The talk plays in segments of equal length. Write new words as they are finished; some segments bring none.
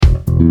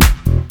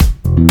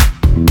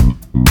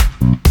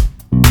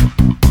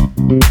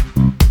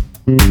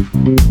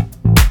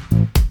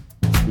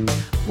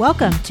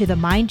Welcome to the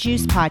Mind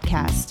Juice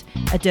Podcast,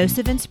 a dose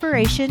of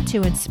inspiration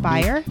to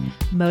inspire,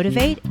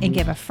 motivate, and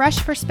give a fresh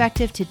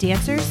perspective to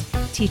dancers,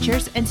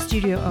 teachers, and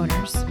studio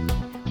owners.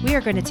 We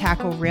are going to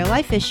tackle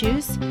real-life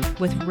issues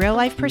with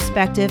real-life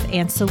perspective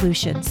and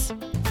solutions.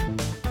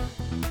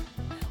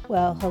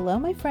 Well, hello,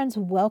 my friends.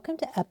 Welcome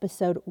to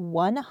episode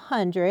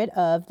 100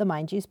 of the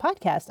Mind Juice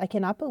Podcast. I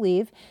cannot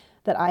believe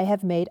that I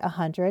have made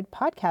 100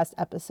 podcast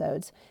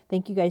episodes.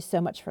 Thank you guys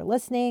so much for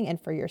listening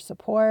and for your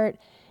support.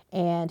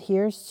 And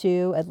here's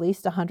to at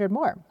least 100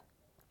 more.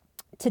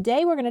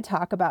 Today, we're going to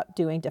talk about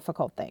doing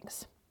difficult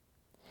things.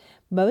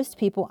 Most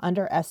people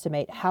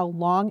underestimate how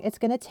long it's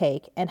going to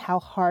take and how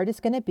hard it's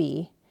going to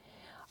be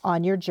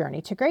on your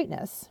journey to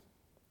greatness.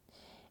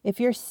 If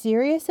you're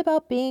serious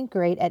about being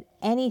great at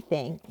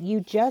anything, you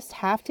just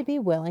have to be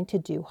willing to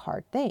do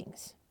hard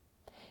things.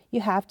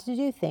 You have to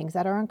do things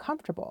that are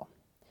uncomfortable.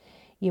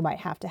 You might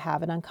have to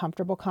have an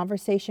uncomfortable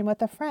conversation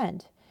with a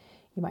friend.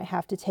 You might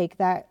have to take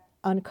that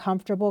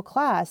uncomfortable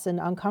class, and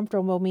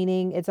uncomfortable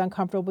meaning it's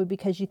uncomfortable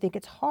because you think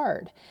it's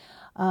hard.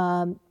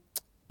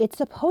 It's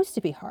supposed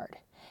to be hard.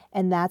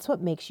 And that's what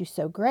makes you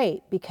so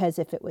great, because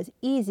if it was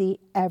easy,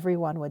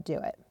 everyone would do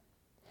it.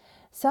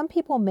 Some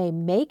people may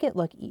make it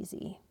look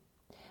easy,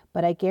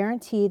 but I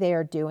guarantee they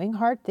are doing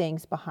hard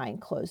things behind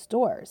closed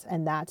doors.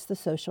 And that's the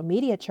social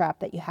media trap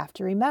that you have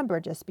to remember.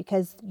 Just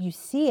because you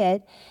see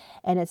it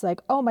and it's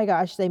like, oh my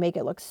gosh, they make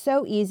it look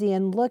so easy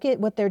and look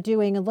at what they're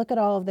doing and look at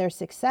all of their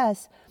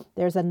success.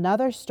 There's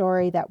another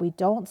story that we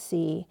don't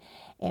see.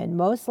 And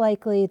most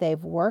likely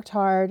they've worked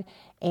hard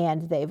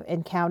and they've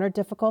encountered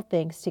difficult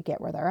things to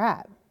get where they're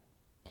at.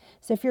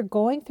 So if you're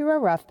going through a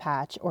rough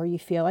patch or you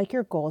feel like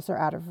your goals are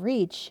out of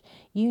reach,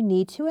 you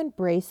need to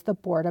embrace the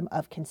boredom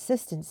of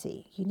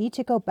consistency. You need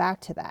to go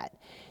back to that,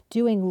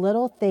 doing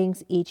little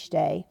things each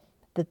day,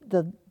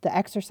 the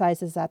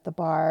exercises at the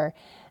bar,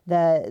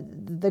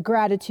 the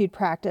gratitude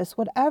practice,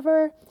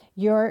 whatever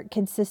your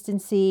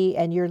consistency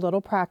and your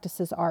little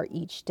practices are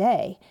each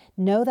day.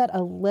 Know that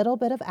a little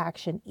bit of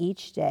action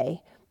each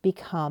day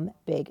become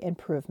big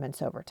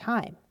improvements over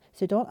time.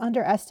 So don't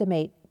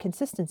underestimate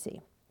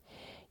consistency.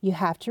 You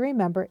have to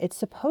remember it's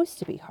supposed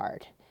to be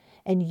hard,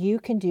 and you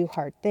can do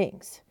hard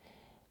things.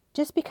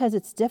 Just because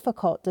it's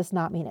difficult does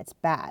not mean it's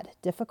bad.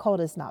 Difficult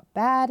is not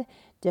bad.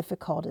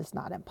 Difficult is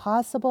not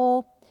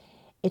impossible.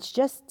 It's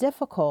just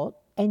difficult,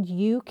 and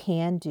you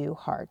can do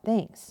hard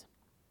things.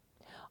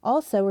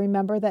 Also,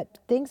 remember that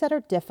things that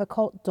are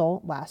difficult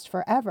don't last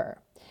forever.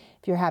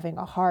 If you're having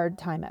a hard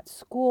time at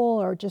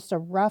school or just a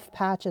rough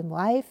patch in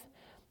life,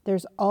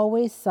 there's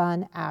always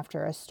sun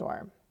after a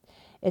storm.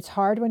 It's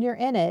hard when you're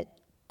in it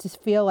to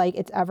feel like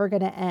it's ever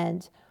going to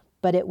end,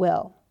 but it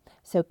will.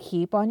 So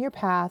keep on your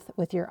path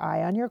with your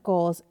eye on your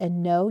goals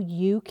and know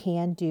you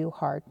can do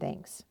hard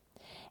things.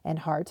 And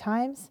hard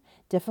times,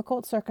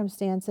 difficult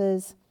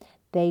circumstances,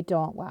 they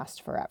don't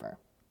last forever.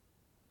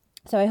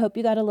 So I hope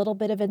you got a little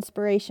bit of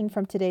inspiration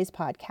from today's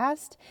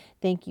podcast.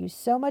 Thank you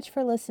so much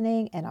for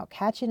listening, and I'll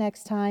catch you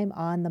next time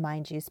on the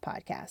Mind Juice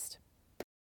Podcast.